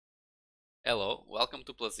Hello, welcome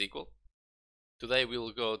to Plus Equal. Today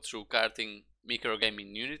we'll go through Karting Microgame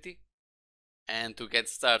in Unity, and to get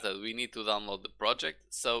started we need to download the project.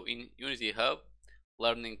 So in Unity Hub,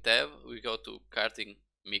 Learning tab, we go to Karting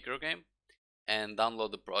Microgame and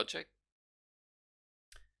download the project.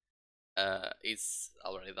 It's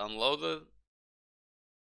already downloaded.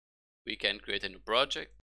 We can create a new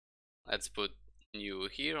project. Let's put new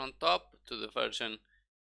here on top to the version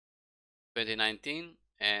 2019,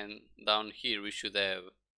 and down here we should have,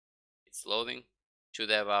 it's loading,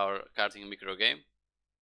 should have our Karting Microgame.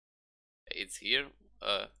 It's here.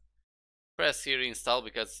 Press here install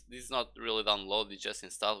because this is not really download, it's just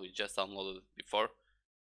install. We just downloaded it before.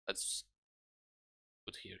 Let's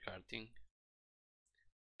put here Karting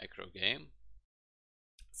Microgame,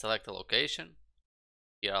 select a location.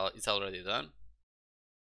 Here it's already done.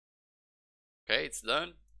 Okay, it's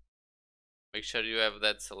done. Make sure you have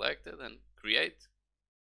that selected and create.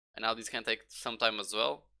 And now this can take some time as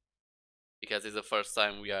well because it's the first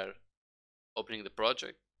time we are opening the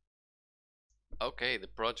project. Okay, the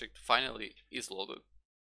project finally is loaded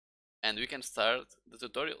and we can start the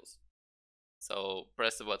tutorials. So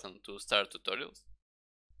press the button to start tutorials.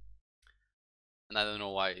 And I don't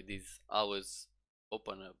know why these always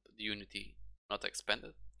open up the Unity not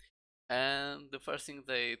expanded. And the first thing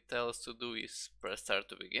they tell us to do is press start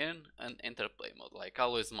to begin and enter play mode. Like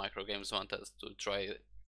always, microgames want us to try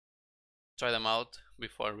them out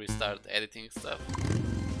before we start editing stuff.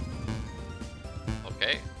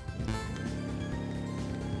 Okay.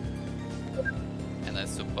 And I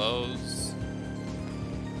suppose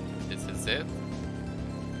this is it.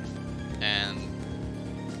 And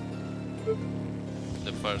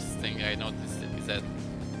the first thing I noticed is that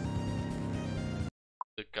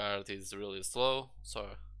the kart is really slow,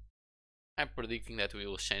 so I'm predicting that we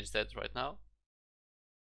will change that right now.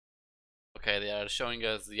 Okay, they are showing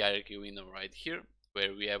us the hierarchy window right here,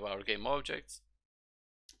 where we have our game objects.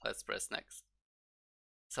 Let's press next.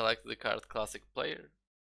 Select the kart classic player.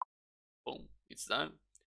 Boom, it's done.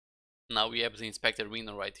 Now we have the inspector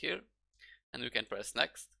window right here, and we can press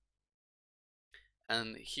next.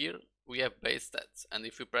 And here we have base stats, and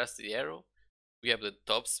if we press the arrow, we have the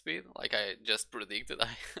top speed, like I just predicted.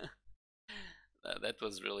 That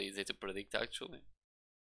was really easy to predict actually.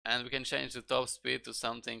 And we can change the top speed to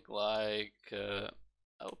something like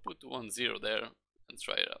I'll put 10 there and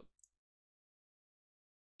try it out.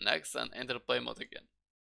 Next, and enter play mode again.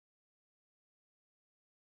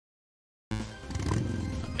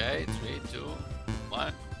 Okay, 3, 2,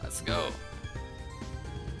 1, let's go.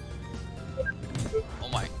 Oh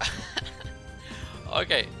my.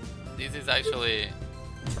 Okay, this is actually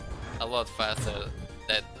a lot faster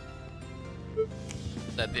than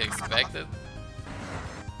they expected,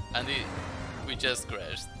 and we just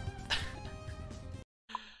crashed.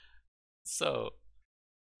 So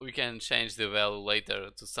we can change the value later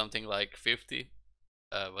to something like 50,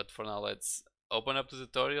 but for now let's open up the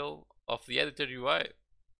tutorial of the editor UI.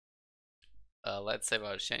 Let's save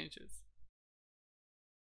our changes.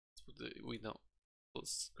 Let's put the window full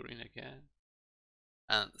screen again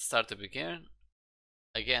and start to begin.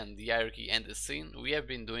 Again, the hierarchy and the scene. We have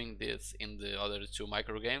been doing this in the other two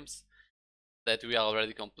microgames that we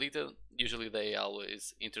already completed. Usually they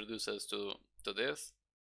always introduce us to this.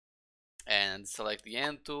 And select the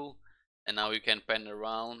end tool, and now you can pan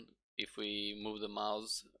around. If we move the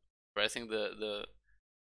mouse, pressing the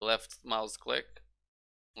left mouse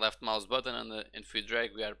button, and if we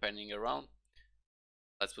drag, we are panning around.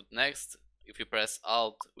 Let's put next. If you press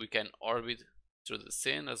Alt, we can orbit through the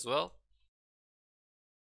scene as well,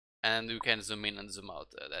 and we can zoom in and zoom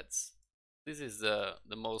out. This is the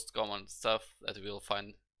most common stuff that we'll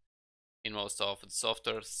find in most of the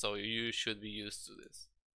software, so you should be used to this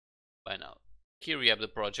by now. Here we have the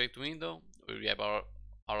project window where we have all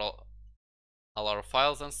our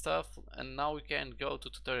files and stuff, and now we can go to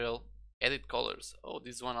tutorial, edit colors. Oh,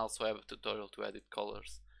 this one also have a tutorial to edit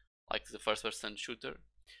colors like the first person shooter.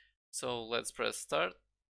 So let's press start.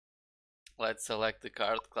 Let's select the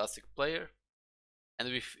kart classic player, and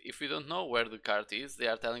if we don't know where the kart is, they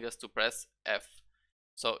are telling us to press F.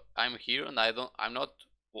 So I'm here and I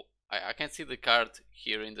can't see the kart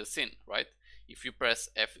here in the scene, right? If you press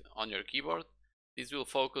F on your keyboard, this will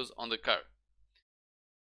focus on the kart.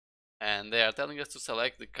 And they are telling us to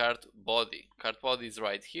select the kart body. Kart body is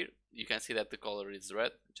right here. You can see that the color is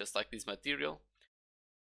red, just like this material.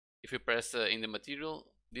 If you press in the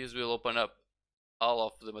material, this will open up all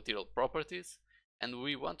of the material properties, and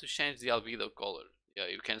we want to change the albedo color. Yeah,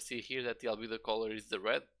 you can see here that the albedo color is the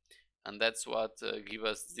red, and that's what gives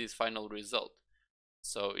us this final result.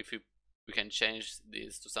 So if we can change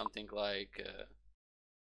this to something like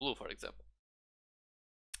blue, for example.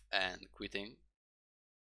 and quitting.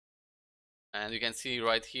 And you can see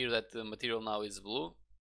right here that the material now is blue.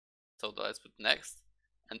 So let's put next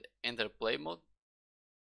and enter play mode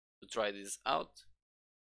to try this out.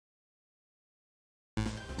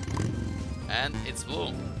 And it's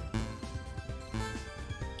blue.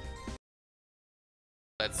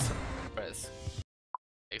 Let's press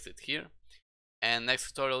exit here. And next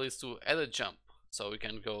tutorial is to add a jump. So we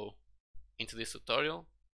can go into this tutorial.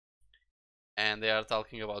 And they are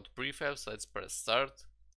talking about prefabs. Let's press start.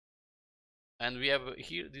 And we have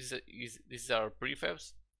here, this is our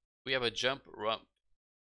prefabs. We have a jump ramp.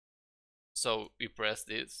 So we press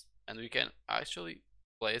this and we can actually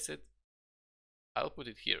place it. I'll put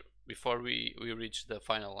it here before we reach the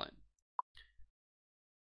final line.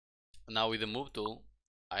 Now with the move tool,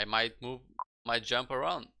 I might move my jump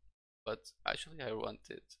around, but actually I want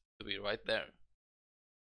it to be right there.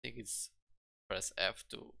 I think it's press F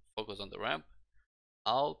to focus on the ramp,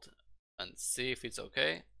 Alt and see if it's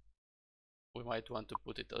okay. We might want to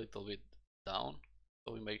put it a little bit down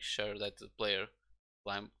so we make sure that the player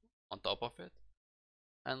climb on top of it.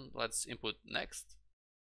 And let's input next.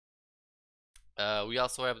 We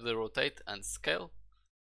also have the rotate and scale.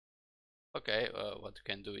 Okay, what you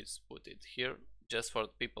can do is put it here just for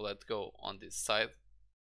people that go on this side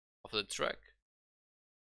of the track.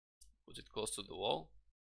 Put it close to the wall,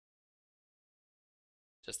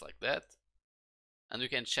 just like that. And we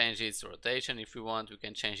can change its rotation if we want. We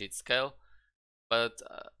can change its scale, but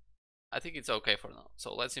I think it's okay for now.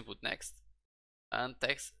 So let's input next and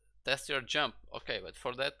test your jump. Okay, but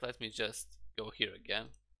for that let me just go here again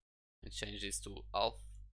and change this to half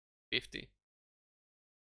 50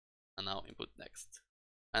 and now input next.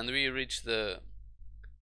 And we reach the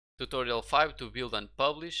tutorial 5 to build and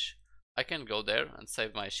publish. I can go there and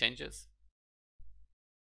save my changes,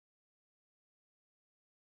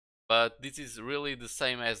 but this is really the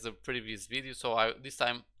same as the previous video, so this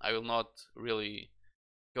time I will not really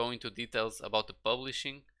go into details about the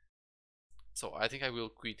publishing. So I think I will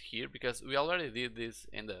quit here because we already did this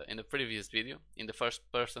in the previous video, in the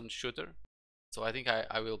first person shooter. So I think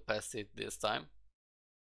I will pass it this time.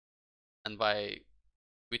 And by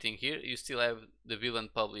quitting here, you still have the build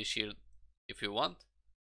and publish here if you want.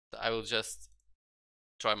 So I will just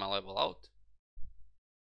try my level out.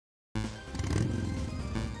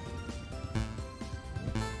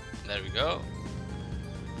 There we go.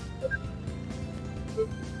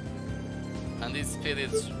 And this speed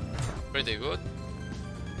is pretty good.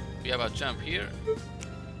 We have a jump here.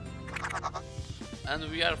 And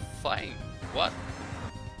we are flying. What?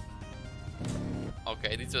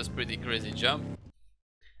 Okay, this was pretty crazy jump.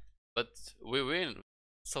 But we win.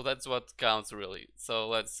 So that's what counts really. So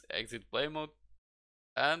let's exit play mode.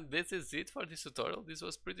 And this is it for this tutorial. This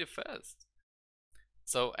was pretty fast.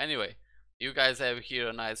 So anyway, you guys have here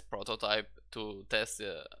a nice prototype to test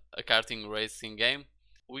a karting racing game.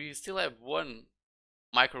 We still have one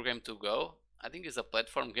microgame to go. I think it's a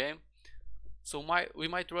platform game. So we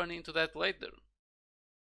might run into that later.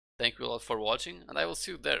 Thank you a lot for watching and I will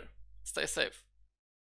see you there. Stay safe.